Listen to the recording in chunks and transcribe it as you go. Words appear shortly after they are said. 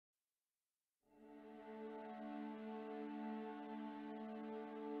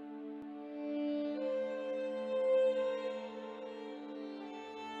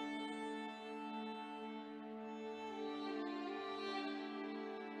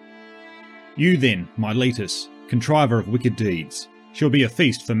You then, Miletus, contriver of wicked deeds, shall be a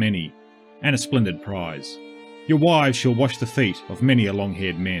feast for many, and a splendid prize. Your wives shall wash the feet of many a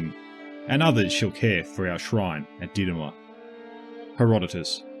long-haired men, and others shall care for our shrine at Didyma.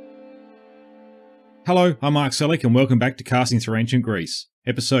 Herodotus. Hello, I'm Mark Selleck and welcome back to Casting Through Ancient Greece,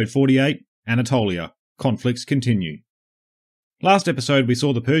 episode 48, Anatolia, Conflicts Continue. Last episode we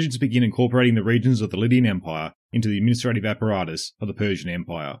saw the Persians begin incorporating the regions of the Lydian Empire into the administrative apparatus of the Persian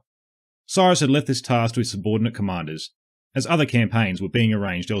Empire. Cyrus had left this task to his subordinate commanders, as other campaigns were being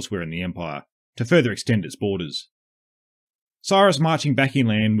arranged elsewhere in the empire, to further extend its borders. Cyrus, marching back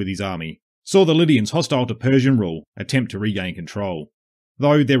inland with his army, saw the Lydians hostile to Persian rule attempt to regain control.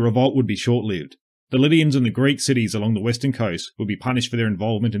 Though their revolt would be short-lived, the Lydians and the Greek cities along the western coast would be punished for their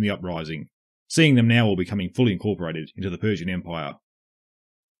involvement in the uprising, seeing them now all becoming fully incorporated into the Persian Empire.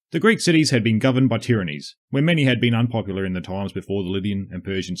 The Greek cities had been governed by tyrannies, where many had been unpopular in the times before the Lydian and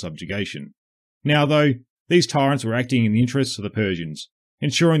Persian subjugation. Now, though, these tyrants were acting in the interests of the Persians,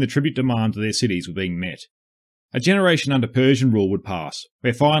 ensuring the tribute demands of their cities were being met. A generation under Persian rule would pass,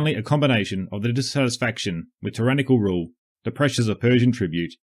 where finally a combination of the dissatisfaction with tyrannical rule, the pressures of Persian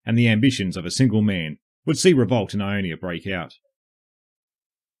tribute, and the ambitions of a single man would see revolt in Ionia break out.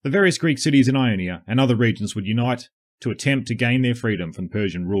 The various Greek cities in Ionia and other regions would unite to attempt to gain their freedom from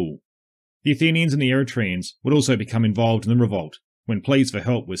Persian rule. The Athenians and the Eritreans would also become involved in the revolt when pleas for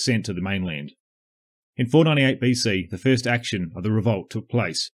help were sent to the mainland. In 498 BC, the first action of the revolt took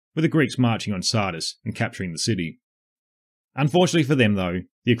place, with the Greeks marching on Sardis and capturing the city. Unfortunately for them, though,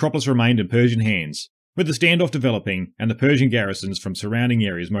 the Acropolis remained in Persian hands. With the standoff developing and the Persian garrisons from surrounding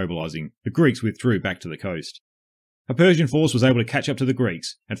areas mobilising, the Greeks withdrew back to the coast. A Persian force was able to catch up to the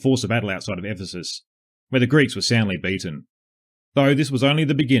Greeks and force a battle outside of Ephesus, where the Greeks were soundly beaten. Though this was only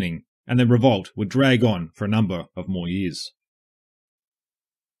the beginning, and the revolt would drag on for a number of more years.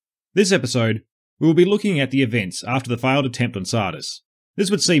 This episode, we will be looking at the events after the failed attempt on Sardis.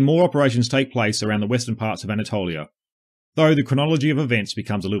 This would see more operations take place around the western parts of Anatolia, though the chronology of events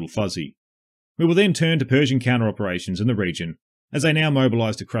becomes a little fuzzy. We will then turn to Persian counter-operations in the region, as they now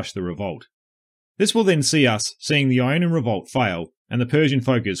mobilise to crush the revolt. This will then see us seeing the Ionian revolt fail, and the Persian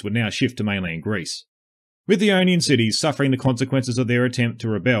focus would now shift to mainland Greece. With the Ionian cities suffering the consequences of their attempt to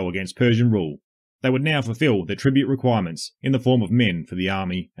rebel against Persian rule, they would now fulfil their tribute requirements in the form of men for the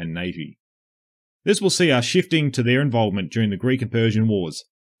army and navy. This will see us shifting to their involvement during the Greek and Persian wars,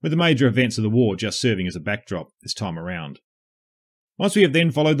 with the major events of the war just serving as a backdrop this time around. Once we have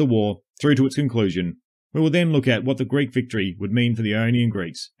then followed the war through to its conclusion, we will then look at what the Greek victory would mean for the Ionian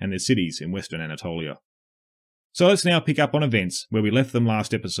Greeks and their cities in western Anatolia. So let's now pick up on events where we left them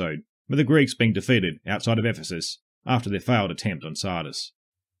last episode, with the Greeks being defeated outside of Ephesus after their failed attempt on Sardis.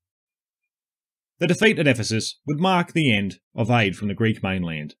 The defeat at Ephesus would mark the end of aid from the Greek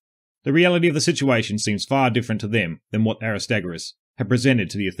mainland. The reality of the situation seems far different to them than what Aristagoras had presented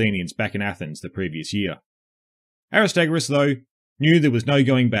to the Athenians back in Athens the previous year. Aristagoras, though, knew there was no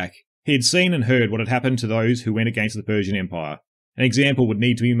going back. He had seen and heard what had happened to those who went against the Persian Empire. An example would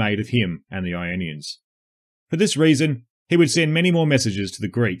need to be made of him and the Ionians. For this reason, he would send many more messages to the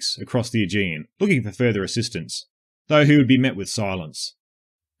Greeks across the Aegean, looking for further assistance, though he would be met with silence.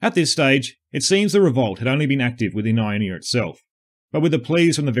 At this stage, it seems the revolt had only been active within Ionia itself, but with the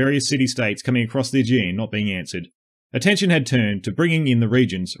pleas from the various city-states coming across the Aegean not being answered, attention had turned to bringing in the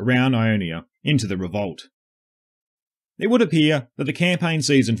regions around Ionia into the revolt. It would appear that the campaign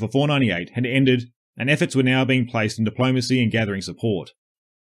season for 498 had ended and efforts were now being placed in diplomacy and gathering support.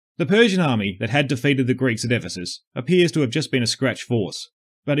 The Persian army that had defeated the Greeks at Ephesus appears to have just been a scratch force,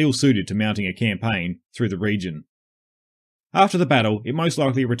 but ill-suited to mounting a campaign through the region. After the battle, it most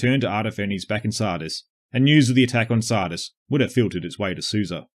likely returned to Artaphernes back in Sardis, and news of the attack on Sardis would have filtered its way to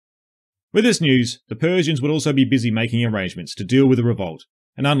Susa. With this news, the Persians would also be busy making arrangements to deal with the revolt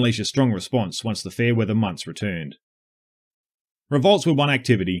and unleash a strong response once the fair weather months returned. Revolts were one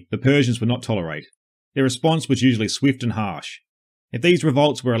activity the Persians would not tolerate. Their response was usually swift and harsh. If these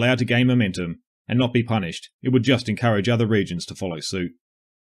revolts were allowed to gain momentum and not be punished, it would just encourage other regions to follow suit.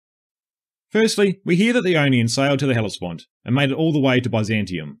 Firstly, we hear that the Ionians sailed to the Hellespont and made it all the way to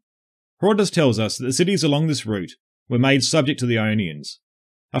Byzantium. Herodotus tells us that the cities along this route were made subject to the Ionians.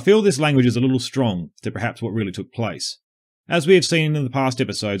 I feel this language is a little strong to perhaps what really took place. As we have seen in the past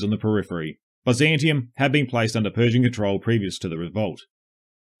episodes on the periphery, Byzantium had been placed under Persian control previous to the revolt,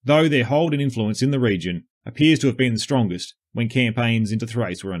 though their hold and influence in the region appears to have been the strongest when campaigns into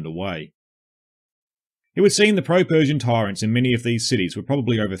Thrace were underway. It would seem the pro-Persian tyrants in many of these cities were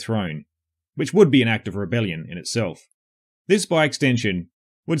probably overthrown, which would be an act of rebellion in itself. This, by extension,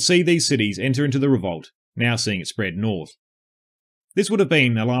 would see these cities enter into the revolt, now seeing it spread north. This would have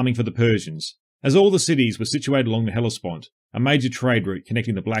been alarming for the Persians, as all the cities were situated along the Hellespont, a major trade route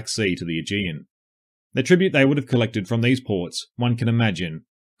connecting the Black Sea to the Aegean. The tribute they would have collected from these ports, one can imagine,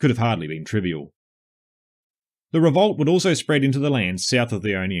 could have hardly been trivial. The revolt would also spread into the lands south of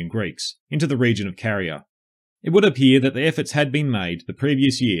the Ionian Greeks, into the region of Caria. It would appear that the efforts had been made the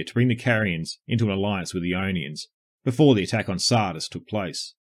previous year to bring the Carians into an alliance with the Ionians, before the attack on Sardis took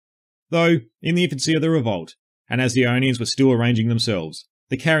place. Though, in the infancy of the revolt, and as the Ionians were still arranging themselves,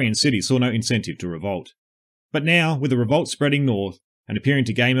 the Carian cities saw no incentive to revolt. But now, with the revolt spreading north, and appearing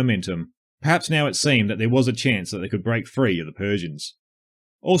to gain momentum, perhaps now it seemed that there was a chance that they could break free of the Persians.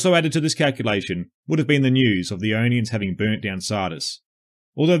 Also added to this calculation would have been the news of the Ionians having burnt down Sardis.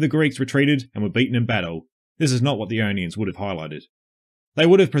 Although the Greeks retreated and were beaten in battle, this is not what the Ionians would have highlighted. They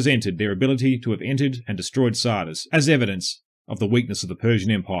would have presented their ability to have entered and destroyed Sardis as evidence of the weakness of the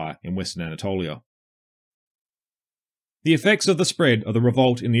Persian Empire in western Anatolia. The effects of the spread of the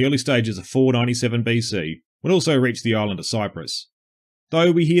revolt in the early stages of 497 BC would also reach the island of Cyprus,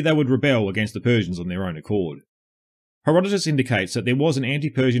 though we hear they would rebel against the Persians on their own accord. Herodotus indicates that there was an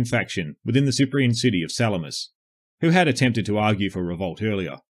anti-Persian faction within the Cyprian city of Salamis, who had attempted to argue for revolt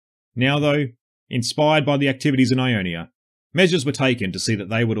earlier. Now though, inspired by the activities in Ionia, measures were taken to see that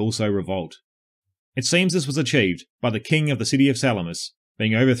they would also revolt. It seems this was achieved by the king of the city of Salamis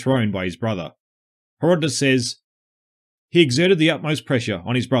being overthrown by his brother. Herodotus says, "He exerted the utmost pressure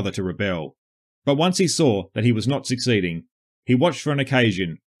on his brother to rebel, but once he saw that he was not succeeding, he watched for an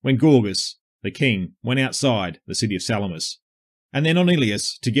occasion when Gorgas, the king, went outside the city of Salamis, and then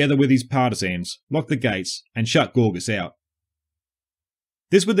Onelius, together with his partisans, locked the gates and shut Gorgas out.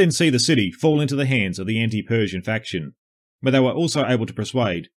 This would then see the city fall into the hands of the anti-Persian faction, but they were also able to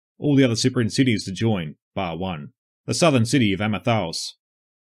persuade all the other Cyprian cities to join, bar one, the southern city of Amathus.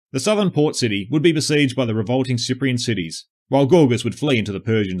 The southern port city would be besieged by the revolting Cyprian cities, while Gorgas would flee into the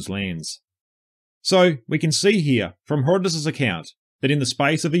Persians' lands. So, we can see here, from Herodotus' account, that in the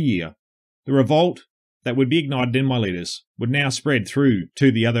space of a year, the revolt that would be ignited in Miletus would now spread through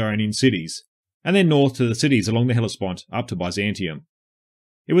to the other Ionian cities, and then north to the cities along the Hellespont up to Byzantium.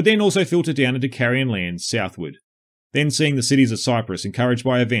 It would then also filter down into Carian lands southward, then seeing the cities of Cyprus encouraged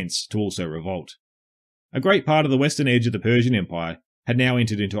by events to also revolt. A great part of the western edge of the Persian Empire had now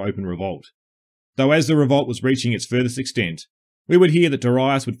entered into open revolt, though as the revolt was reaching its furthest extent, we would hear that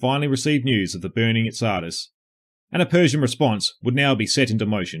Darius would finally receive news of the burning at Sardis, and a Persian response would now be set into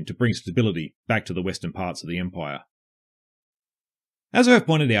motion to bring stability back to the western parts of the empire. As I have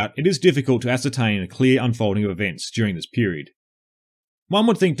pointed out, it is difficult to ascertain a clear unfolding of events during this period. One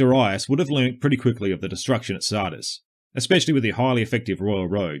would think Darius would have learnt pretty quickly of the destruction at Sardis, especially with the highly effective royal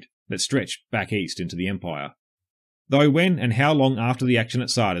road that stretched back east into the empire. Though when and how long after the action at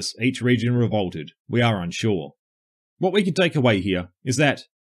Sardis each region revolted, we are unsure. What we can take away here is that,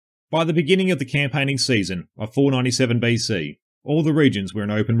 by the beginning of the campaigning season of 497 BC, all the regions were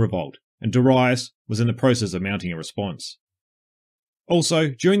in open revolt, and Darius was in the process of mounting a response. Also,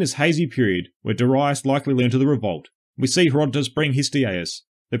 during this hazy period where Darius likely learned of the revolt, we see Herodotus bring Histiaeus,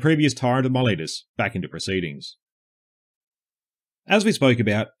 the previous tyrant of Miletus, back into proceedings. As we spoke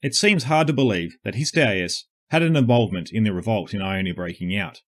about, it seems hard to believe that Histiaeus had an involvement in the revolt in Ionia breaking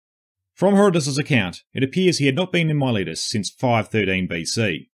out. From Herodotus' account, it appears he had not been in Miletus since 513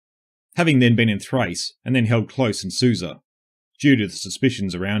 BC, having then been in Thrace and then held close in Susa, due to the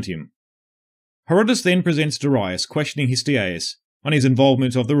suspicions around him. Herodotus then presents Darius questioning Histiaeus on his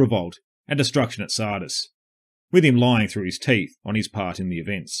involvement of the revolt and destruction at Sardis, with him lying through his teeth on his part in the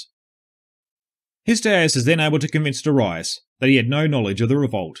events. Histiaeus is then able to convince Darius that he had no knowledge of the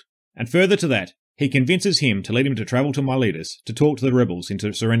revolt, and further to that, he convinces him to lead him to travel to Miletus to talk to the rebels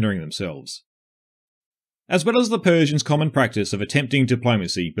into surrendering themselves. As well as the Persians' common practice of attempting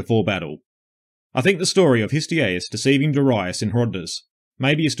diplomacy before battle, I think the story of Histiaeus deceiving Darius in Herodotus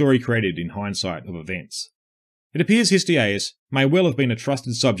may be a story created in hindsight of events. It appears Histiaeus may well have been a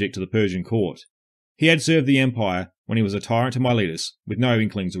trusted subject to the Persian court. He had served the empire when he was a tyrant to Miletus with no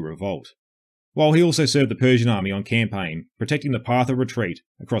inklings of revolt, while he also served the Persian army on campaign, protecting the path of retreat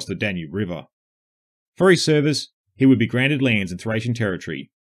across the Danube River. For his service, he would be granted lands in Thracian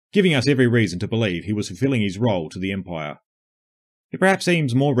territory, giving us every reason to believe he was fulfilling his role to the empire. It perhaps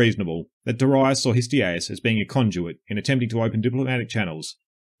seems more reasonable that Darius saw Histiaeus as being a conduit in attempting to open diplomatic channels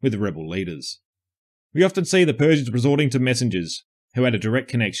with the rebel leaders. We often see the Persians resorting to messengers who had a direct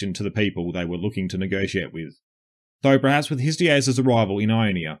connection to the people they were looking to negotiate with, though perhaps with Histiaeus' arrival in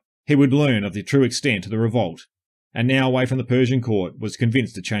Ionia, he would learn of the true extent of the revolt, and now away from the Persian court was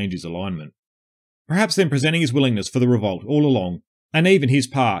convinced to change his alignment. Perhaps then presenting his willingness for the revolt all along, and even his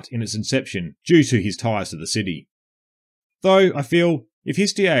part in its inception due to his ties to the city. Though I feel if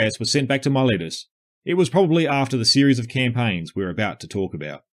Histiaeus was sent back to Miletus, it was probably after the series of campaigns we're about to talk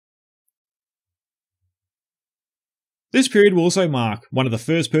about. This period will also mark one of the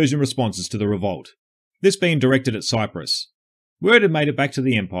first Persian responses to the revolt, this being directed at Cyprus. Word had made it back to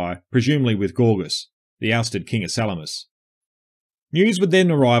the empire, presumably with Gorgas, the ousted king of Salamis. News would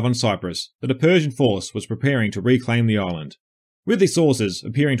then arrive on Cyprus that a Persian force was preparing to reclaim the island, with the sources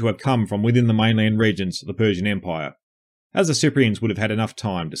appearing to have come from within the mainland regions of the Persian Empire, as the Cyprians would have had enough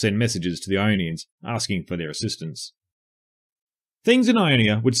time to send messages to the Ionians asking for their assistance. Things in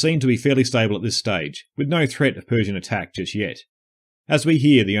Ionia would seem to be fairly stable at this stage, with no threat of Persian attack just yet, as we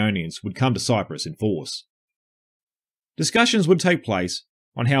hear the Ionians would come to Cyprus in force. Discussions would take place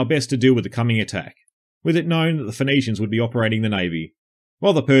on how best to deal with the coming attack, with it known that the Phoenicians would be operating the navy,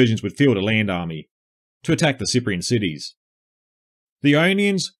 while the Persians would field a land army to attack the Cyprian cities. The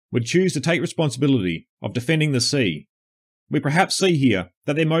Ionians would choose to take responsibility of defending the sea. We perhaps see here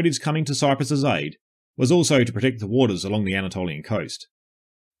that their motives coming to Cyprus's aid was also to protect the waters along the Anatolian coast.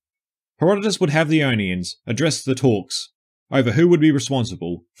 Herodotus would have the Ionians address the talks over who would be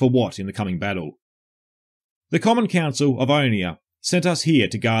responsible for what in the coming battle. The Common Council of Ionia sent us here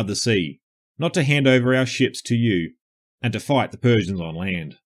to guard the sea, not to hand over our ships to you, and to fight the Persians on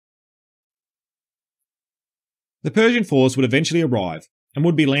land. The Persian force would eventually arrive and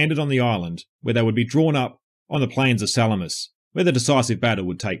would be landed on the island, where they would be drawn up on the plains of Salamis, where the decisive battle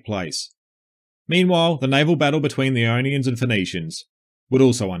would take place. Meanwhile, the naval battle between the Ionians and Phoenicians would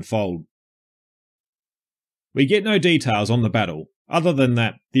also unfold. We get no details on the battle, other than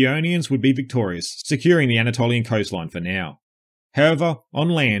that the Ionians would be victorious, securing the Anatolian coastline for now. However, on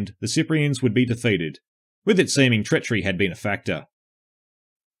land, the Cyprians would be defeated, with it seeming treachery had been a factor.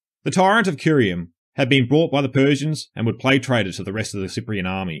 The tyrant of Curium had been brought by the Persians and would play traitor to the rest of the Cyprian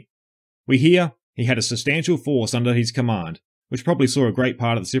army. We hear he had a substantial force under his command, which probably saw a great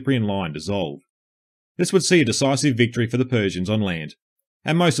part of the Cyprian line dissolve. This would see a decisive victory for the Persians on land,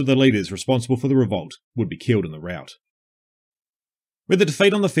 and most of the leaders responsible for the revolt would be killed in the rout. With the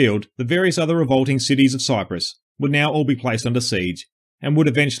defeat on the field, the various other revolting cities of Cyprus would now all be placed under siege and would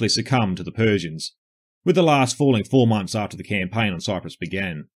eventually succumb to the Persians, with the last falling 4 months after the campaign on Cyprus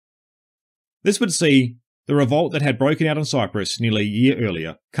began. This would see the revolt that had broken out on Cyprus nearly a year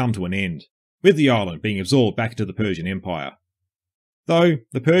earlier come to an end, with the island being absorbed back into the Persian Empire. Though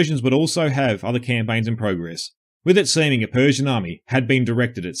the Persians would also have other campaigns in progress, with it seeming a Persian army had been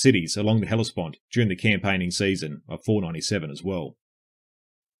directed at cities along the Hellespont during the campaigning season of 497 as well.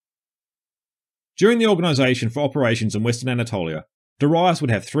 During the organisation for operations in western Anatolia, Darius would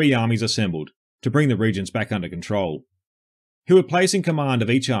have 3 armies assembled to bring the regions back under control. He would place in command of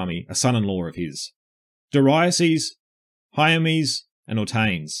each army a son-in-law of his, Dariuses, Hyames, and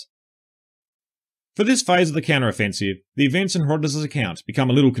Ortanes. For this phase of the counter-offensive, the events in Herodotus' account become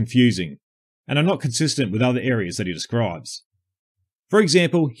a little confusing, and are not consistent with other areas that he describes. For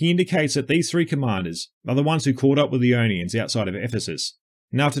example, he indicates that these 3 commanders are the ones who caught up with the Ionians outside of Ephesus,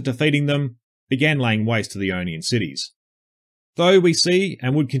 and after defeating them, began laying waste to the Ionian cities. Though we see,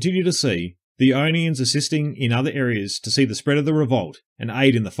 and would continue to see, the Ionians assisting in other areas to see the spread of the revolt and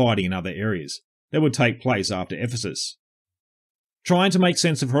aid in the fighting in other areas that would take place after Ephesus. Trying to make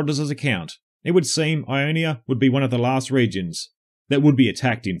sense of Herodotus' account, it would seem Ionia would be one of the last regions that would be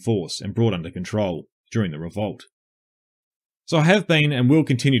attacked in force and brought under control during the revolt. So I have been and will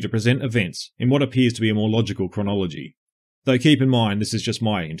continue to present events in what appears to be a more logical chronology, though keep in mind this is just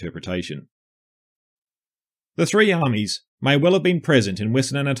my interpretation. The 3 armies may well have been present in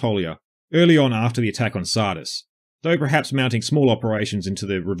western Anatolia early on after the attack on Sardis, though perhaps mounting small operations into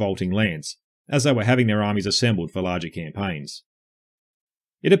the revolting lands, as they were having their armies assembled for larger campaigns.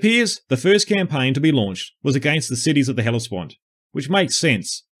 It appears the first campaign to be launched was against the cities of the Hellespont, which makes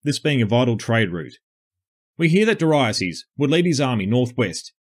sense, this being a vital trade route. We hear that Dariuses would lead his army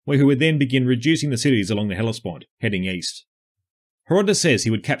northwest, where he would then begin reducing the cities along the Hellespont, heading east. Herodotus says he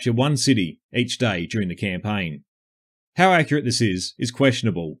would capture 1 city each day during the campaign. How accurate this is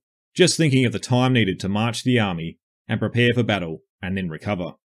questionable, just thinking of the time needed to march the army and prepare for battle and then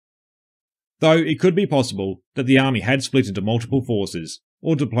recover. Though it could be possible that the army had split into multiple forces,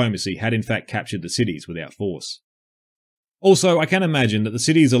 or diplomacy had in fact captured the cities without force. Also, I can imagine that the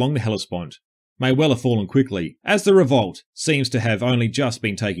cities along the Hellespont may well have fallen quickly, as the revolt seems to have only just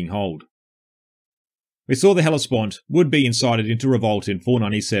been taking hold. We saw the Hellespont would be incited into revolt in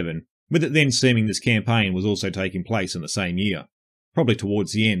 497, with it then seeming this campaign was also taking place in the same year, probably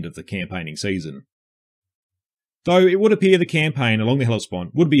towards the end of the campaigning season. Though it would appear the campaign along the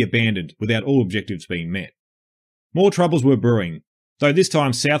Hellespont would be abandoned without all objectives being met. More troubles were brewing, though this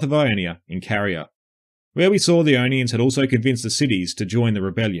time south of Ionia in Caria. where we saw the Ionians had also convinced the cities to join the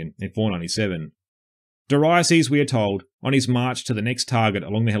rebellion in 497. Darius, we are told, on his march to the next target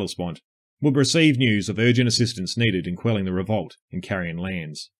along the Hellespont, would receive news of urgent assistance needed in quelling the revolt in Carian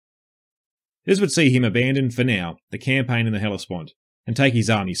lands. This would see him abandon, for now, the campaign in the Hellespont and take his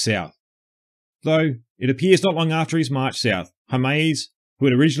army south. Though, it appears not long after his march south, Hermes, who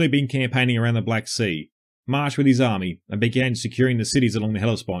had originally been campaigning around the Black Sea, marched with his army and began securing the cities along the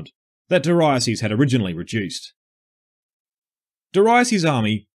Hellespont that Darius had originally reduced. Darius'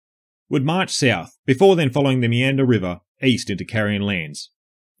 army would march south before then following the Meander River east into Carian lands,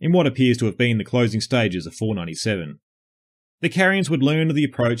 in what appears to have been the closing stages of 497. The Carians would learn of the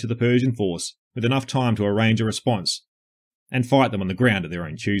approach of the Persian force with enough time to arrange a response and fight them on the ground of their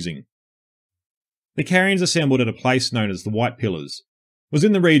own choosing. The Carians assembled at a place known as the White Pillars, was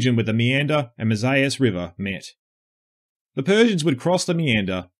in the region where the Meander and Mazaeus River met. The Persians would cross the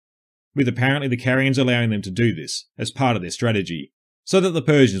Meander, with apparently the Carians allowing them to do this as part of their strategy, so that the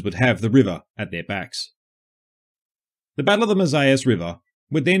Persians would have the river at their backs. The Battle of the Mazaeus River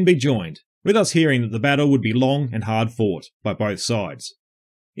would then be joined, with us hearing that the battle would be long and hard fought by both sides.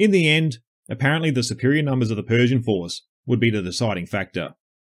 In the end, apparently the superior numbers of the Persian force would be the deciding factor.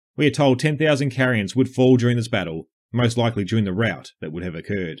 We are told 10,000 Carians would fall during this battle, most likely during the rout that would have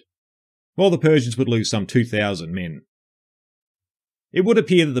occurred, while the Persians would lose some 2,000 men. It would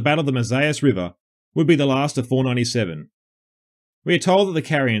appear that the Battle of the Mazaeus River would be the last of 497. We are told that the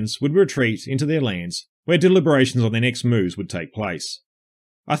Carians would retreat into their lands, where deliberations on their next moves would take place.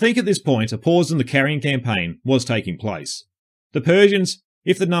 I think at this point a pause in the Carian campaign was taking place. The Persians,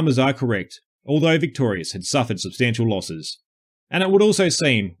 if the numbers are correct, although victorious, had suffered substantial losses, and it would also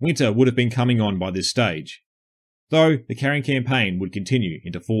seem winter would have been coming on by this stage, though the Carian campaign would continue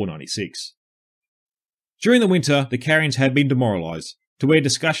into 496. During the winter, the Carians had been demoralised, to where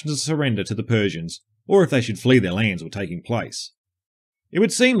discussions of surrender to the Persians, or if they should flee their lands, were taking place. It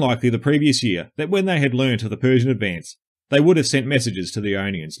would seem likely the previous year that when they had learnt of the Persian advance, they would have sent messages to the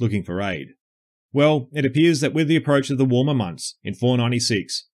Ionians looking for aid. Well, it appears that with the approach of the warmer months in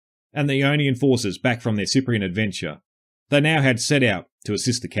 496, and the Ionian forces back from their Cyprian adventure, they now had set out to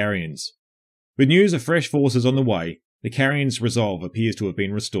assist the Carians. With news of fresh forces on the way, the Carians' resolve appears to have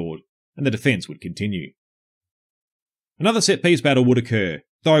been restored, and the defence would continue. Another set-piece battle would occur,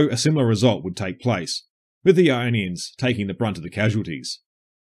 though a similar result would take place, with the Ionians taking the brunt of the casualties.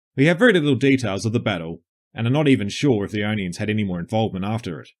 We have very little details of the battle, and are not even sure if the Ionians had any more involvement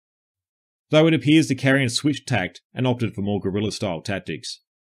after it, though it appears the Carians switched tact and opted for more guerrilla-style tactics.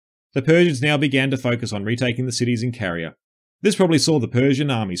 The Persians now began to focus on retaking the cities in Caria. This probably saw the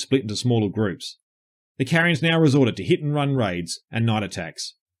Persian army split into smaller groups. The Carians now resorted to hit-and-run raids and night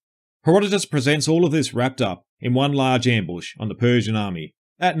attacks. Herodotus presents all of this wrapped up in one large ambush on the Persian army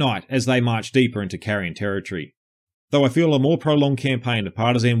at night as they march deeper into Carian territory, though I feel a more prolonged campaign of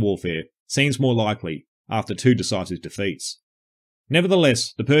partisan warfare seems more likely after two decisive defeats.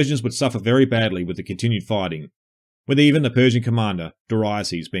 Nevertheless, the Persians would suffer very badly with the continued fighting, with even the Persian commander,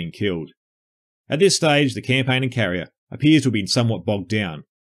 Darius, being killed. At this stage, the campaign in Caria appears to have been somewhat bogged down,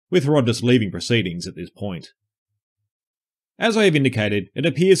 with Herodotus leaving proceedings at this point. As I have indicated, it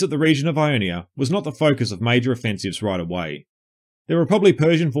appears that the region of Ionia was not the focus of major offensives right away. There were probably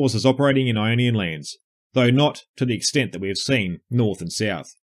Persian forces operating in Ionian lands, though not to the extent that we have seen north and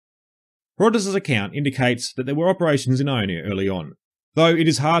south. Herodotus' account indicates that there were operations in Ionia early on, though it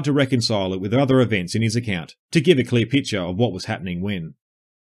is hard to reconcile it with other events in his account to give a clear picture of what was happening when.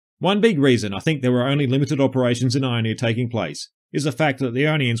 One big reason I think there were only limited operations in Ionia taking place is the fact that the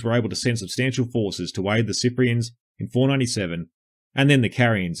Ionians were able to send substantial forces to aid the Cyprians in 497, and then the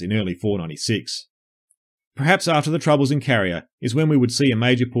Carians in early 496. Perhaps after the troubles in Caria is when we would see a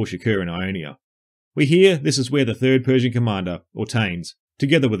major push occur in Ionia. We hear this is where the third Persian commander, Ortanes,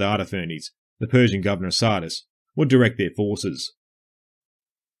 together with Artaphernes, the Persian governor of Sardis, would direct their forces.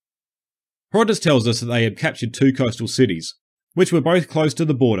 Herodotus tells us that they had captured two coastal cities, which were both close to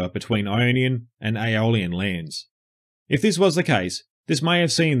the border between Ionian and Aeolian lands. If this was the case, this may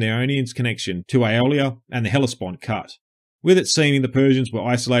have seen the Ionians' connection to Aeolia and the Hellespont cut, with it seeming the Persians were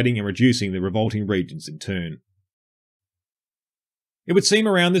isolating and reducing the revolting regions in turn. It would seem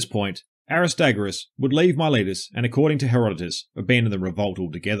around this point, Aristagoras would leave Miletus and, according to Herodotus, abandon the revolt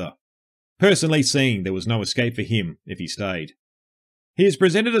altogether, personally seeing there was no escape for him if he stayed. He is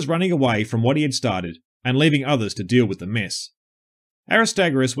presented as running away from what he had started and leaving others to deal with the mess.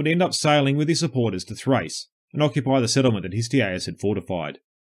 Aristagoras would end up sailing with his supporters to Thrace and occupy the settlement that Histiaeus had fortified,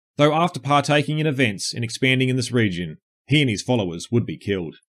 though after partaking in events and expanding in this region, he and his followers would be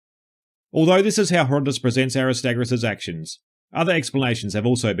killed. Although this is how Herodotus presents Aristagoras' actions, other explanations have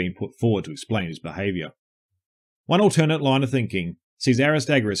also been put forward to explain his behaviour. One alternate line of thinking sees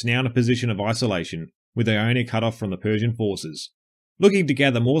Aristagoras now in a position of isolation, with Ionia cut off from the Persian forces, looking to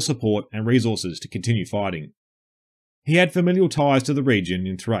gather more support and resources to continue fighting. He had familial ties to the region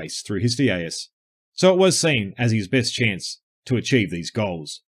in Thrace through Histiaeus, so it was seen as his best chance to achieve these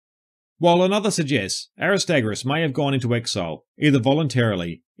goals. While another suggests Aristagoras may have gone into exile, either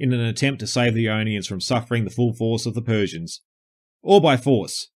voluntarily in an attempt to save the Ionians from suffering the full force of the Persians, or by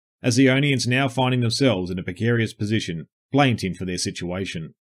force, as the Ionians, now finding themselves in a precarious position, blamed him for their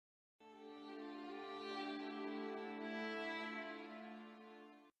situation.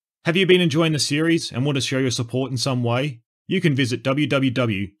 Have you been enjoying the series and want to show your support in some way? You can visit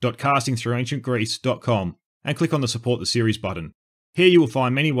www.castingthroughancientgreece.com and click on the Support the Series button. Here you will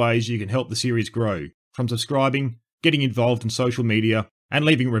find many ways you can help the series grow, from subscribing, getting involved in social media, and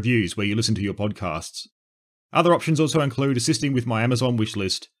leaving reviews where you listen to your podcasts. Other options also include assisting with my Amazon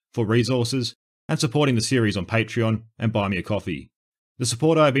wishlist for resources and supporting the series on Patreon and Buy Me a Coffee. The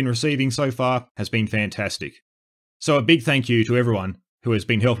support I have been receiving so far has been fantastic. So a big thank you to everyone who has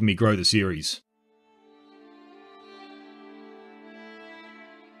been helping me grow the series.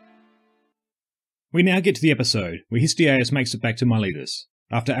 We now get to the episode where Histiaeus makes it back to Miletus,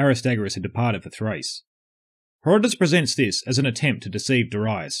 after Aristagoras had departed for Thrace. Herodotus presents this as an attempt to deceive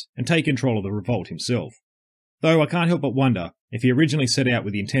Darius and take control of the revolt himself, though I can't help but wonder if he originally set out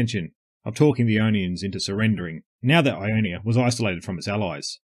with the intention of talking the Ionians into surrendering, now that Ionia was isolated from its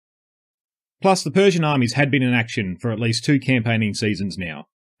allies. Plus, the Persian armies had been in action for at least 2 campaigning seasons now,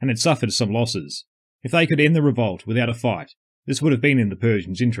 and had suffered some losses. If they could end the revolt without a fight, this would have been in the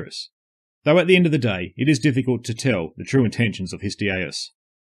Persians' interests. Though at the end of the day, it is difficult to tell the true intentions of Histiaeus.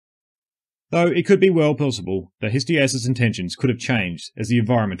 Though it could be well possible that Histiaeus' intentions could have changed as the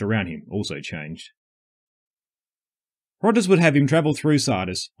environment around him also changed. Herodotus would have him travel through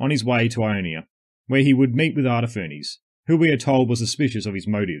Sardis on his way to Ionia, where he would meet with Artaphernes, who we are told was suspicious of his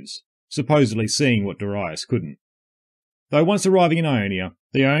motives, supposedly seeing what Darius couldn't. Though once arriving in Ionia,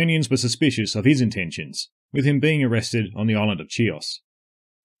 the Ionians were suspicious of his intentions, with him being arrested on the island of Chios.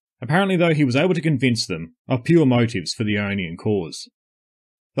 Apparently, though, he was able to convince them of pure motives for the Ionian cause.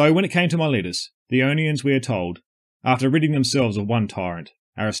 Though when it came to Miletus, the Ionians, we are told, after ridding themselves of one tyrant,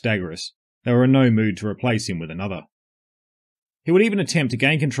 Aristagoras, they were in no mood to replace him with another. He would even attempt to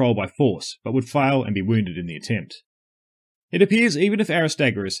gain control by force, but would fail and be wounded in the attempt. It appears even if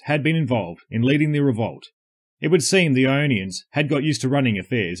Aristagoras had been involved in leading the revolt, it would seem the Ionians had got used to running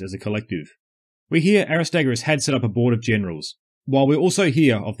affairs as a collective. We hear Aristagoras had set up a board of generals, while we also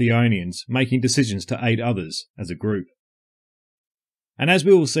hear of the Ionians making decisions to aid others as a group. And as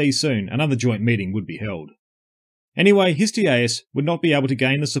we will see soon, another joint meeting would be held. Anyway, Histiaeus would not be able to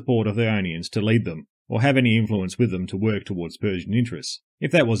gain the support of the Ionians to lead them, or have any influence with them to work towards Persian interests,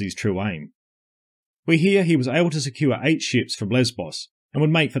 if that was his true aim. We hear he was able to secure 8 ships from Lesbos, and would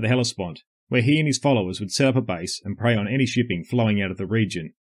make for the Hellespont, where he and his followers would set up a base and prey on any shipping flowing out of the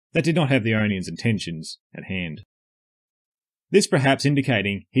region that did not have the Ionians' intentions at hand. This perhaps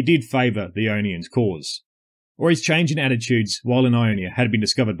indicating he did favour the Ionians' cause, or his change in attitudes while in Ionia had been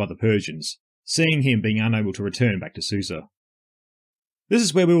discovered by the Persians, seeing him being unable to return back to Susa. This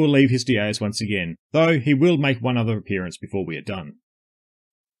is where we will leave Histiaeus once again, though he will make one other appearance before we are done.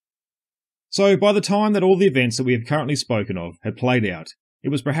 So by the time that all the events that we have currently spoken of had played out, it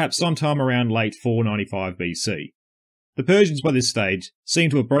was perhaps sometime around late 495 BC. The Persians by this stage seem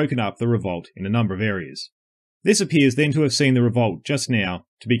to have broken up the revolt in a number of areas. This appears then to have seen the revolt just now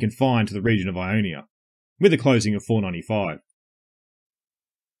to be confined to the region of Ionia, with the closing of 495.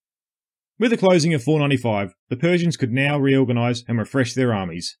 With the closing of 495, the Persians could now reorganise and refresh their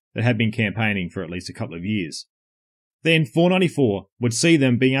armies that had been campaigning for at least a couple of years. Then 494 would see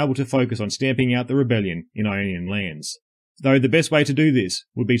them being able to focus on stamping out the rebellion in Ionian lands, though the best way to do this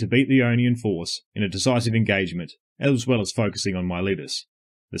would be to beat the Ionian force in a decisive engagement, as well as focusing on Miletus,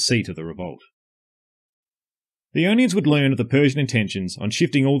 the seat of the revolt. The Ionians would learn of the Persian intentions on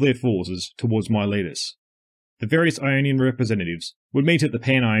shifting all their forces towards Miletus. The various Ionian representatives would meet at the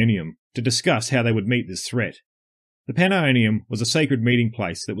Pan-Ionium to discuss how they would meet this threat. The Pan-Ionium was a sacred meeting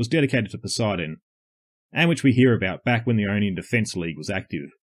place that was dedicated to Poseidon, and which we hear about back when the Ionian Defence League was active.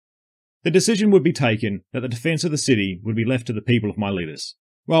 The decision would be taken that the defence of the city would be left to the people of Miletus,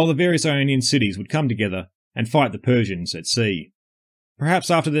 while the various Ionian cities would come together and fight the Persians at sea.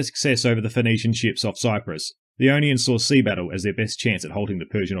 Perhaps after their success over the Phoenician ships off Cyprus, the Ionians saw sea battle as their best chance at halting the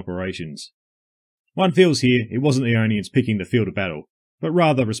Persian operations. One feels here it wasn't the Ionians picking the field of battle, but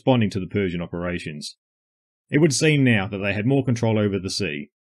rather responding to the Persian operations. It would seem now that they had more control over the sea,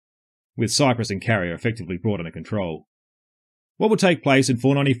 with Cyprus and Caria effectively brought under control. What would take place in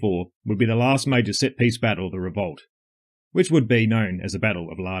 494 would be the last major set-piece battle of the revolt, which would be known as the Battle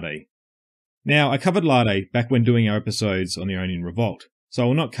of Lade. Now, I covered Lade back when doing our episodes on the Ionian Revolt, so I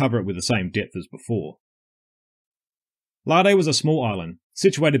will not cover it with the same depth as before. Lade was a small island,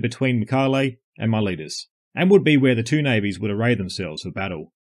 situated between Mycale and Miletus, and would be where the two navies would array themselves for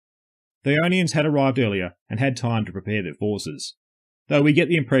battle. The Ionians had arrived earlier and had time to prepare their forces, though we get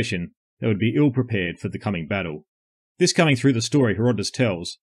the impression they would be ill prepared for the coming battle. This coming through the story Herodotus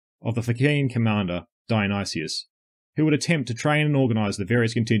tells of the Phaeacian commander Dionysius, who would attempt to train and organise the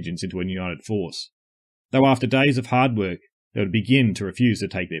various contingents into a united force, though after days of hard work they would begin to refuse to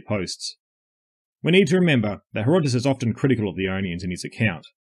take their posts. We need to remember that Herodotus is often critical of the Ionians in his account.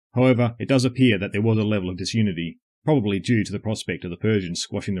 However, it does appear that there was a level of disunity, probably due to the prospect of the Persians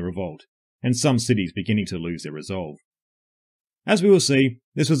squashing the revolt, and some cities beginning to lose their resolve. As we will see,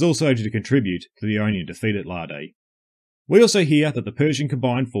 this was also to contribute to the Ionian defeat at Lade. We also hear that the Persian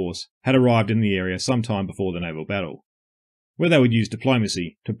combined force had arrived in the area sometime before the naval battle, where they would use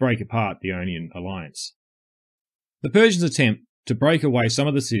diplomacy to break apart the Ionian alliance. The Persians' attempt to break away some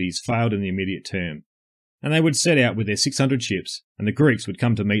of the cities failed in the immediate term, and they would set out with their 600 ships, and the Greeks would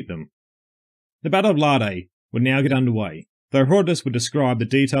come to meet them. The Battle of Lade would now get underway, though Herodotus would describe the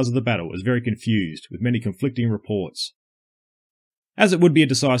details of the battle as very confused, with many conflicting reports. As it would be a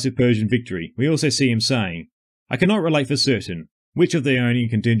decisive Persian victory, we also see him saying, "I cannot relate for certain which of the Ionian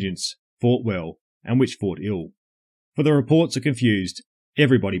contingents fought well and which fought ill, for the reports are confused,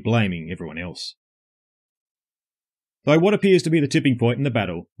 everybody blaming everyone else." Though what appears to be the tipping point in the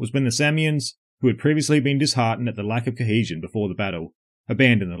battle was when the Samians, who had previously been disheartened at the lack of cohesion before the battle,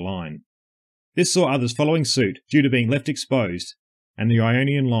 abandoned the line. This saw others following suit due to being left exposed, and the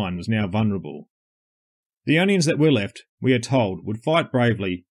Ionian line was now vulnerable. The Ionians that were left, we are told, would fight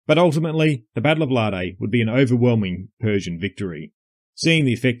bravely, but ultimately the Battle of Lade would be an overwhelming Persian victory, seeing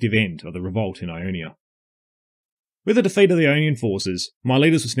the effective end of the revolt in Ionia. With the defeat of the Ionian forces,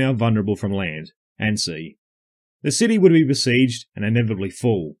 Miletus was now vulnerable from land and sea. The city would be besieged and inevitably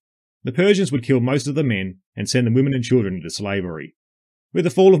fall. The Persians would kill most of the men and send the women and children into slavery. With the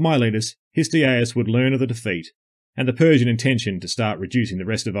fall of Miletus, Histiaeus would learn of the defeat, and the Persian intention to start reducing the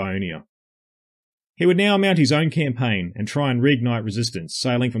rest of Ionia. He would now mount his own campaign and try and reignite resistance,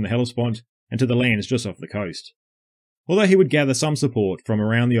 sailing from the Hellespont and to the lands just off the coast. Although he would gather some support from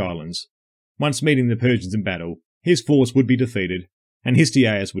around the islands, once meeting the Persians in battle, his force would be defeated, and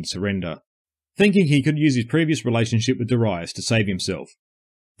Histiaeus would surrender, thinking he could use his previous relationship with Darius to save himself.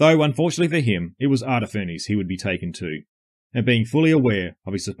 Though, unfortunately for him, it was Artaphernes he would be taken to, and being fully aware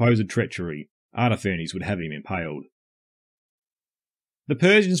of his supposed treachery, Artaphernes would have him impaled. The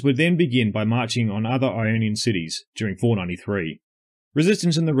Persians would then begin by marching on other Ionian cities during 493.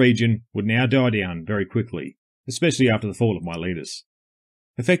 Resistance in the region would now die down very quickly, especially after the fall of Miletus.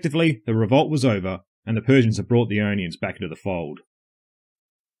 Effectively, the revolt was over, and the Persians had brought the Ionians back into the fold.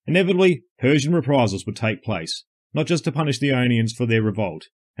 Inevitably, Persian reprisals would take place, not just to punish the Ionians for their revolt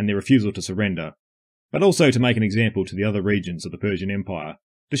and their refusal to surrender, but also to make an example to the other regions of the Persian Empire,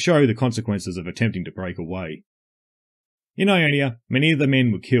 to show the consequences of attempting to break away. In Ionia, many of the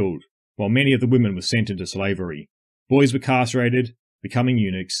men were killed, while many of the women were sent into slavery. Boys were castrated, becoming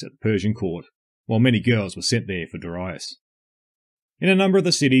eunuchs at the Persian court, while many girls were sent there for Darius. In a number of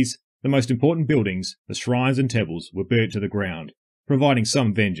the cities, the most important buildings, the shrines and temples, were burnt to the ground, providing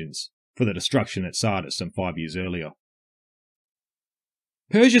some vengeance for the destruction at Sardis some 5 years earlier.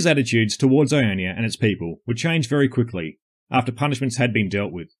 Persia's attitudes towards Ionia and its people would change very quickly after punishments had been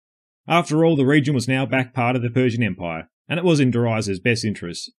dealt with. After all, the region was now back part of the Persian Empire, and it was in Darius's best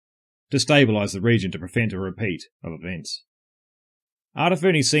interests to stabilise the region to prevent a repeat of events.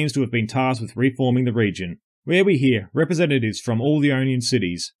 Artaphernes seems to have been tasked with reforming the region, where we hear representatives from all the Ionian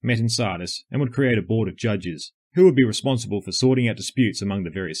cities met in Sardis and would create a board of judges, who would be responsible for sorting out disputes among the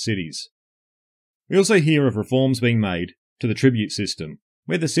various cities. We also hear of reforms being made to the tribute system,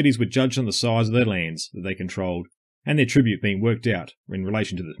 where the cities were judged on the size of their lands that they controlled, and their tribute being worked out in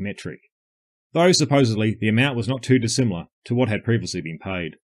relation to this metric, though supposedly the amount was not too dissimilar to what had previously been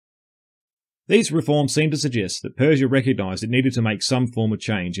paid. These reforms seem to suggest that Persia recognised it needed to make some form of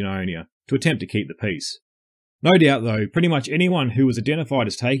change in Ionia to attempt to keep the peace. No doubt, though, pretty much anyone who was identified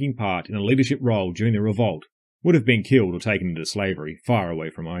as taking part in a leadership role during the revolt would have been killed or taken into slavery far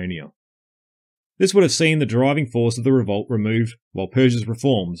away from Ionia. This would have seen the driving force of the revolt removed, while Persia's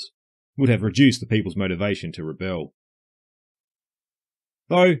reforms would have reduced the people's motivation to rebel.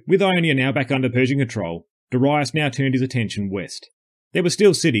 Though, with Ionia now back under Persian control, Darius now turned his attention west. There were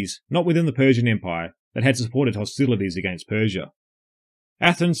still cities, not within the Persian Empire, that had supported hostilities against Persia.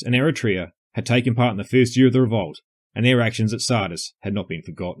 Athens and Eretria had taken part in the first year of the revolt, and their actions at Sardis had not been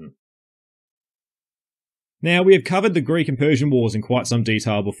forgotten. Now, we have covered the Greek and Persian wars in quite some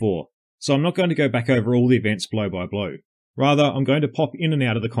detail before, so I'm not going to go back over all the events blow by blow. Rather, I'm going to pop in and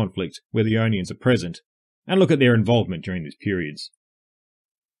out of the conflict where the Ionians are present, and look at their involvement during these periods.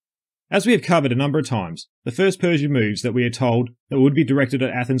 As we have covered a number of times, the first Persian moves that we are told that would be directed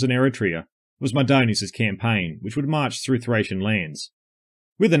at Athens and Eretria was Mardonius' campaign, which would march through Thracian lands,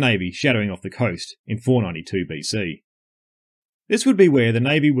 with the navy shadowing off the coast in 492 BC. This would be where the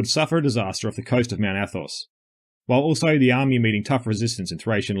navy would suffer a disaster off the coast of Mount Athos, while also the army meeting tough resistance in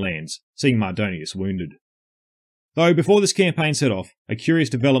Thracian lands, seeing Mardonius wounded. Though before this campaign set off, a curious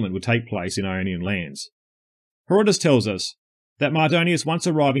development would take place in Ionian lands. Herodotus tells us that Mardonius, once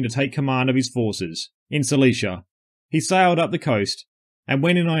arriving to take command of his forces in Cilicia, he sailed up the coast, and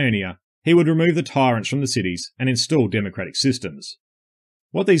when in Ionia, he would remove the tyrants from the cities and install democratic systems.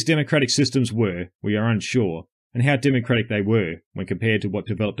 What these democratic systems were, we are unsure, and how democratic they were when compared to what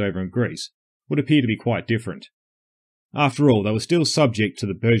developed over in Greece would appear to be quite different. After all, they were still subject to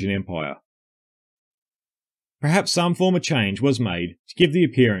the Persian Empire. Perhaps some form of change was made to give the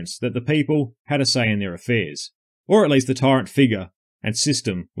appearance that the people had a say in their affairs, or at least the tyrant figure and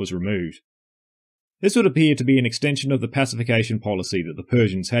system was removed. This would appear to be an extension of the pacification policy that the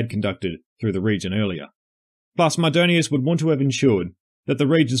Persians had conducted through the region earlier. Plus, Mardonius would want to have ensured that the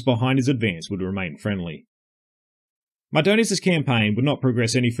regions behind his advance would remain friendly. Mardonius' campaign would not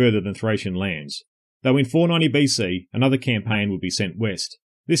progress any further than Thracian lands, though in 490 BC another campaign would be sent west,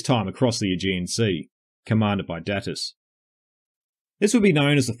 this time across the Aegean Sea, commanded by Datis. This would be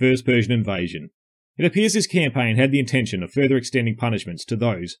known as the First Persian Invasion. It appears this campaign had the intention of further extending punishments to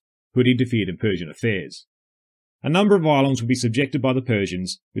those who had interfered in Persian affairs. A number of islands would be subjected by the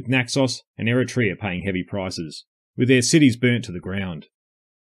Persians, with Naxos and Eretria paying heavy prices, with their cities burnt to the ground.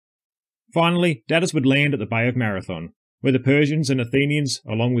 Finally, Datis would land at the Bay of Marathon, where the Persians and Athenians,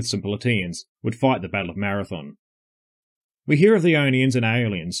 along with some Plataeans, would fight the Battle of Marathon. We hear of the Ionians and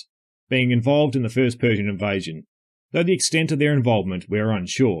Aeolians being involved in the First Persian Invasion, though the extent of their involvement we are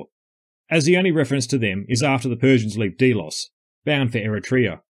unsure, as the only reference to them is after the Persians leave Delos, bound for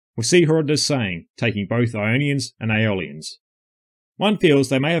Eretria, we see Herodotus saying, taking both Ionians and Aeolians. One feels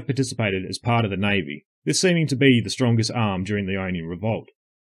they may have participated as part of the navy, this seeming to be the strongest arm during the Ionian revolt,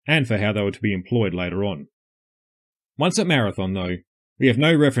 and for how they were to be employed later on. Once at Marathon, though, we have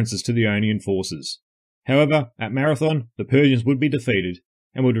no references to the Ionian forces. However, at Marathon, the Persians would be defeated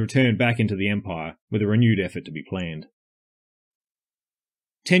and would return back into the empire with a renewed effort to be planned.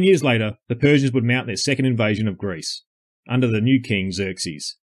 10 years later, the Persians would mount their second invasion of Greece, under the new king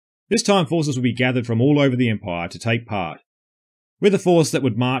Xerxes. This time forces would be gathered from all over the empire to take part, with a force that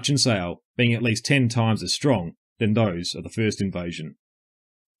would march and sail being at least 10 times as strong than those of the first invasion.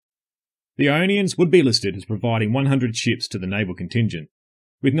 The Ionians would be listed as providing 100 ships to the naval contingent,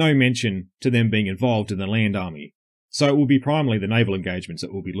 with no mention to them being involved in the land army, so it will be primarily the naval engagements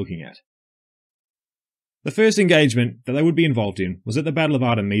that we'll be looking at. The first engagement that they would be involved in was at the Battle of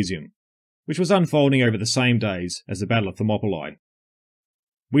Artemisium, which was unfolding over the same days as the Battle of Thermopylae.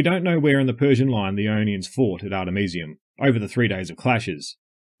 We don't know where in the Persian line the Ionians fought at Artemisium over the 3 days of clashes,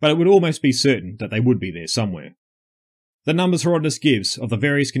 but it would almost be certain that they would be there somewhere. The numbers Herodotus gives of the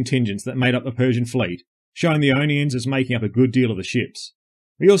various contingents that made up the Persian fleet, showing the Ionians as making up a good deal of the ships.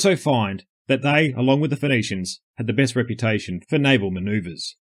 We also find that they, along with the Phoenicians, had the best reputation for naval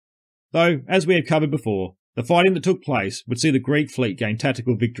manoeuvres. Though, as we have covered before, the fighting that took place would see the Greek fleet gain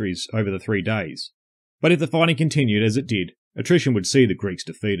tactical victories over the 3 days. But if the fighting continued as it did, attrition would see the Greeks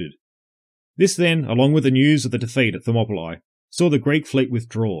defeated. This then, along with the news of the defeat at Thermopylae, saw the Greek fleet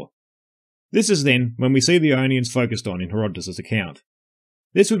withdraw. This is then when we see the Ionians focused on in Herodotus' account.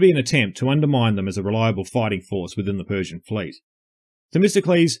 This would be an attempt to undermine them as a reliable fighting force within the Persian fleet.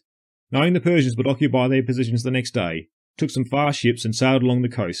 Themistocles, knowing the Persians would occupy their positions the next day, took some fast ships and sailed along the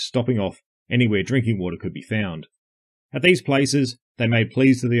coast, stopping off anywhere drinking water could be found. At these places, they made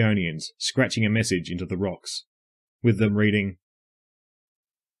pleas to the Ionians, scratching a message into the rocks, with them reading,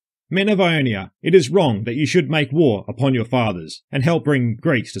 "Men of Ionia, it is wrong that you should make war upon your fathers, and help bring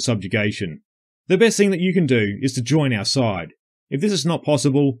Greeks to subjugation. The best thing that you can do is to join our side. If this is not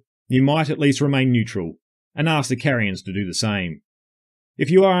possible, you might at least remain neutral, and ask the Carians to do the same. If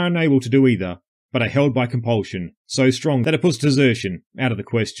you are unable to do either, but are held by compulsion, so strong that it puts desertion out of the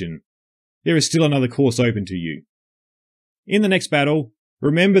question, there is still another course open to you. In the next battle,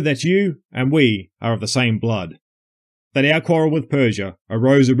 remember that you and we are of the same blood, that our quarrel with Persia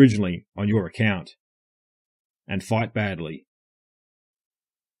arose originally on your account, and fight badly."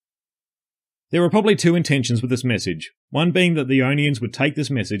 There were probably 2 intentions with this message, one being that the Ionians would take this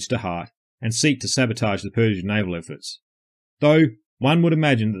message to heart and seek to sabotage the Persian naval efforts. Though, one would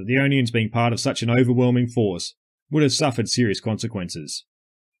imagine that the Ionians being part of such an overwhelming force would have suffered serious consequences.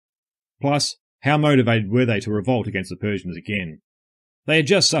 Plus, how motivated were they to revolt against the Persians again? They had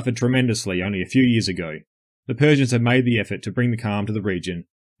just suffered tremendously only a few years ago. The Persians had made the effort to bring the calm to the region,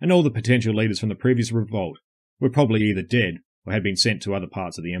 and all the potential leaders from the previous revolt were probably either dead or had been sent to other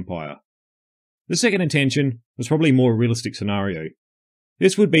parts of the empire. The second intention was probably a more realistic scenario.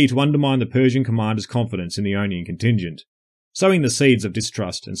 This would be to undermine the Persian commander's confidence in the Ionian contingent, sowing the seeds of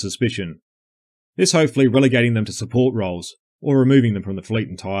distrust and suspicion. This hopefully relegating them to support roles or removing them from the fleet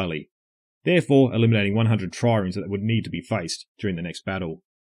entirely, therefore eliminating 100 triremes that would need to be faced during the next battle.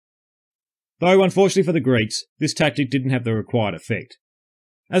 Though unfortunately for the Greeks, this tactic didn't have the required effect,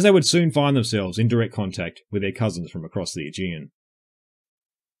 as they would soon find themselves in direct contact with their cousins from across the Aegean.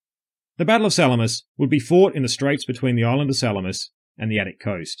 The Battle of Salamis would be fought in the straits between the island of Salamis and the Attic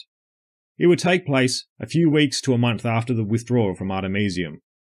coast. It would take place a few weeks to a month after the withdrawal from Artemisium,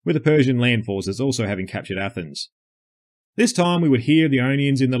 with the Persian land forces also having captured Athens. This time we would hear the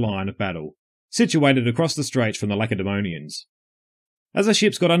Ionians in the line of battle, situated across the straits from the Lacedaemonians. As the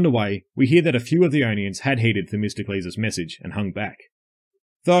ships got underway, we hear that a few of the Ionians had heeded Themistocles' message and hung back.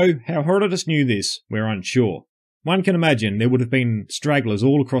 Though how Herodotus knew this, we're unsure. One can imagine there would have been stragglers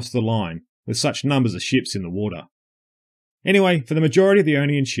all across the line, with such numbers of ships in the water. Anyway, for the majority of the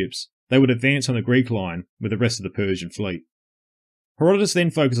Ionian ships, they would advance on the Greek line with the rest of the Persian fleet. Herodotus then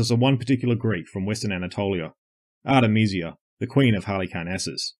focuses on one particular Greek from western Anatolia, Artemisia, the queen of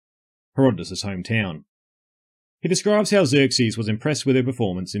Halicarnassus, Herodotus' hometown. He describes how Xerxes was impressed with her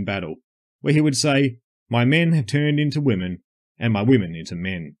performance in battle, where he would say, "My men have turned into women, and my women into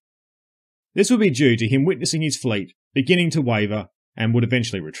men." This would be due to him witnessing his fleet beginning to waver and would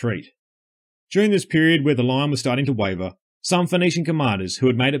eventually retreat. During this period where the line was starting to waver, some Phoenician commanders who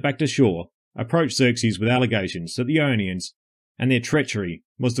had made it back to shore approached Xerxes with allegations that the Ionians and their treachery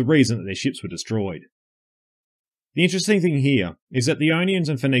was the reason that their ships were destroyed. The interesting thing here is that the Ionians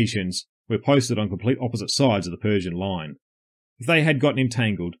and Phoenicians were posted on complete opposite sides of the Persian line. If they had gotten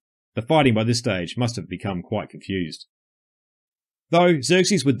entangled, the fighting by this stage must have become quite confused. Though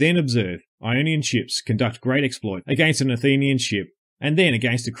Xerxes would then observe Ionian ships conduct great exploit against an Athenian ship and then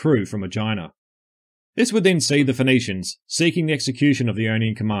against a crew from Aegina. This would then see the Phoenicians, seeking the execution of the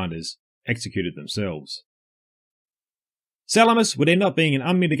Ionian commanders, executed themselves. Salamis would end up being an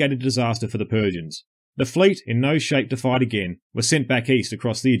unmitigated disaster for the Persians. The fleet, in no shape to fight again, was sent back east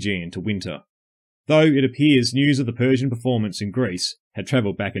across the Aegean to winter, though it appears news of the Persian performance in Greece had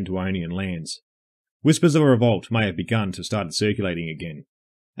travelled back into Ionian lands. Whispers of a revolt may have begun to start circulating again,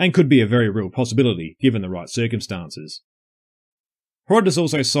 and could be a very real possibility given the right circumstances. Herodotus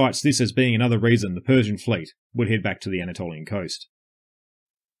also cites this as being another reason the Persian fleet would head back to the Anatolian coast.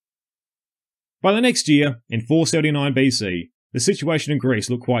 By the next year, in 479 BC, the situation in Greece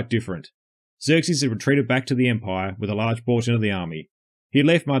looked quite different. Xerxes had retreated back to the empire with a large portion of the army. He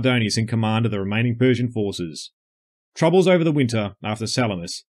left Mardonius in command of the remaining Persian forces. Troubles over the winter after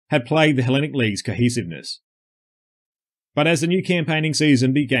Salamis had plagued the Hellenic League's cohesiveness. But as the new campaigning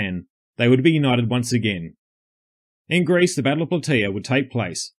season began, they would be united once again. In Greece, the Battle of Plataea would take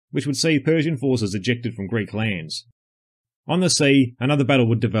place, which would see Persian forces ejected from Greek lands. On the sea, another battle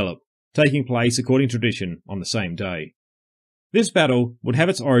would develop, taking place according to tradition on the same day. This battle would have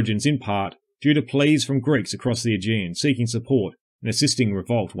its origins in part due to pleas from Greeks across the Aegean seeking support and assisting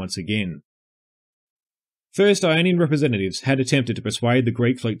revolt once again. First, Ionian representatives had attempted to persuade the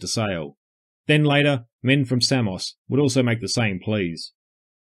Greek fleet to sail. Then later, men from Samos would also make the same pleas.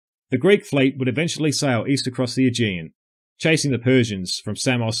 The Greek fleet would eventually sail east across the Aegean, chasing the Persians from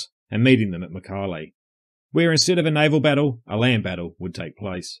Samos and meeting them at Mycale, where instead of a naval battle, a land battle would take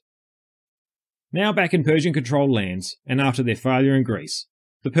place. Now back in Persian-controlled lands, and after their failure in Greece,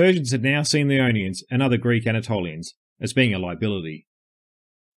 the Persians had now seen the Ionians and other Greek Anatolians as being a liability.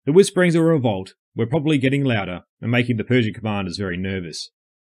 The whisperings of a revolt were probably getting louder and making the Persian commanders very nervous.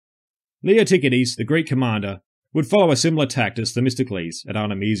 Leotychides, the Greek commander, would follow a similar tact as Themistocles at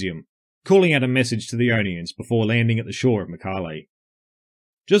Artemisium, calling out a message to the Ionians before landing at the shore of Mycale.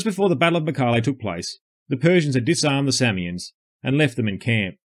 Just before the Battle of Mycale took place, the Persians had disarmed the Samians and left them in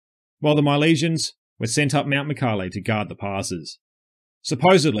camp, while the Milesians were sent up Mount Mycale to guard the passes.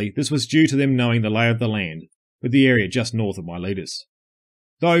 Supposedly, this was due to them knowing the lay of the land, with the area just north of Miletus.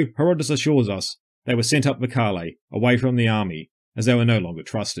 Though Herodotus assures us they were sent up Mycale, away from the army, as they were no longer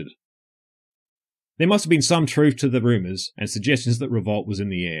trusted. There must have been some truth to the rumours and suggestions that revolt was in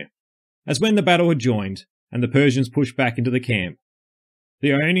the air, as when the battle had joined and the Persians pushed back into the camp,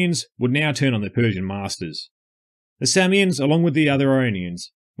 the Ionians would now turn on their Persian masters. The Samians, along with the other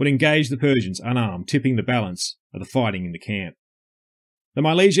Ionians, would engage the Persians unarmed, tipping the balance of the fighting in the camp. The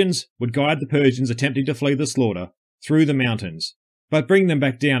Milesians would guide the Persians attempting to flee the slaughter through the mountains, but bring them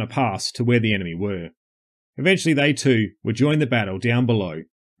back down a pass to where the enemy were. Eventually they too would join the battle down below,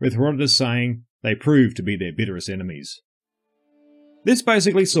 with Herodotus saying they proved to be their bitterest enemies. This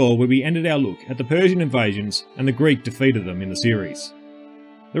basically saw where we ended our look at the Persian invasions and the Greek defeat of them in the series.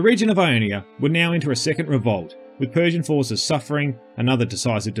 The region of Ionia would now enter a second revolt, with Persian forces suffering another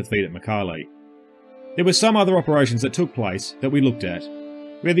decisive defeat at Mycale. There were some other operations that took place that we looked at,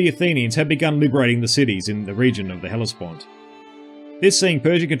 where the Athenians had begun liberating the cities in the region of the Hellespont. This seeing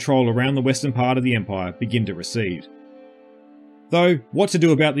Persian control around the western part of the empire begin to recede. Though, what to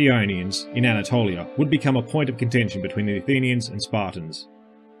do about the Ionians in Anatolia would become a point of contention between the Athenians and Spartans.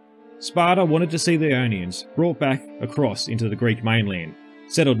 Sparta wanted to see the Ionians brought back across into the Greek mainland,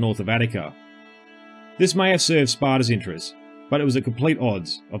 settled north of Attica. This may have served Sparta's interests, but it was at complete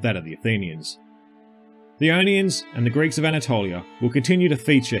odds of that of the Athenians. The Ionians and the Greeks of Anatolia will continue to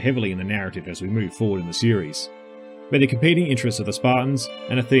feature heavily in the narrative as we move forward in the series, where the competing interests of the Spartans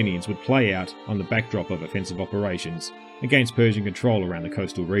and Athenians would play out on the backdrop of offensive operations against Persian control around the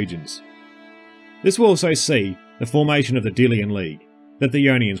coastal regions. This will also see the formation of the Delian League that the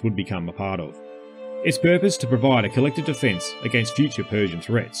Ionians would become a part of. Its purpose to provide a collective defence against future Persian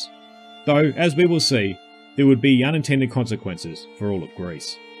threats, though, as we will see, there would be unintended consequences for all of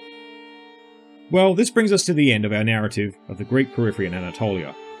Greece. Well, this brings us to the end of our narrative of the Greek periphery in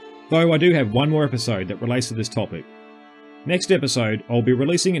Anatolia, though I do have one more episode that relates to this topic. Next episode, I'll be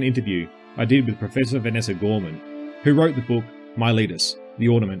releasing an interview I did with Professor Vanessa Gorman, who wrote the book Miletus, the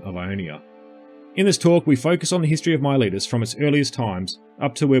Ornament of Ionia. In this talk, we focus on the history of Miletus from its earliest times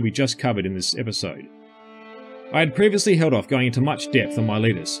up to where we just covered in this episode. I had previously held off going into much depth on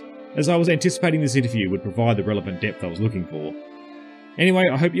Miletus, as I was anticipating this interview would provide the relevant depth I was looking for. Anyway,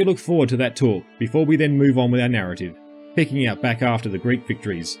 I hope you look forward to that talk before we then move on with our narrative, picking up back after the Greek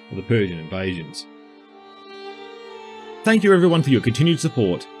victories of the Persian invasions. Thank you everyone for your continued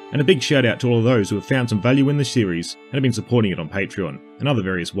support, and a big shout out to all of those who have found some value in this series and have been supporting it on Patreon and other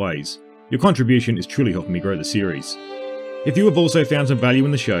various ways. Your contribution is truly helping me grow the series. If you have also found some value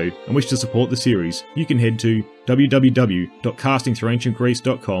in the show and wish to support the series, you can head to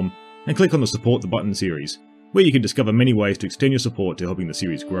www.castingthroughancientgreece.com and click on the Support the Button series, where you can discover many ways to extend your support to helping the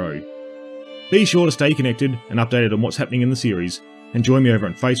series grow. Be sure to stay connected and updated on what's happening in the series, and join me over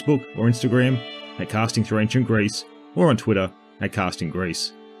on Facebook or Instagram at Casting Through Ancient Greece, or on Twitter at Casting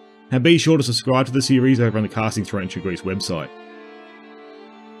Greece. And be sure to subscribe to the series over on the Casting Through Ancient Greece website.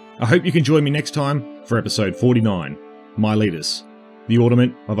 I hope you can join me next time for episode 49, Miletus, the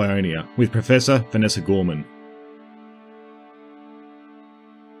Ornament of Ionia, with Professor Vanessa Gorman.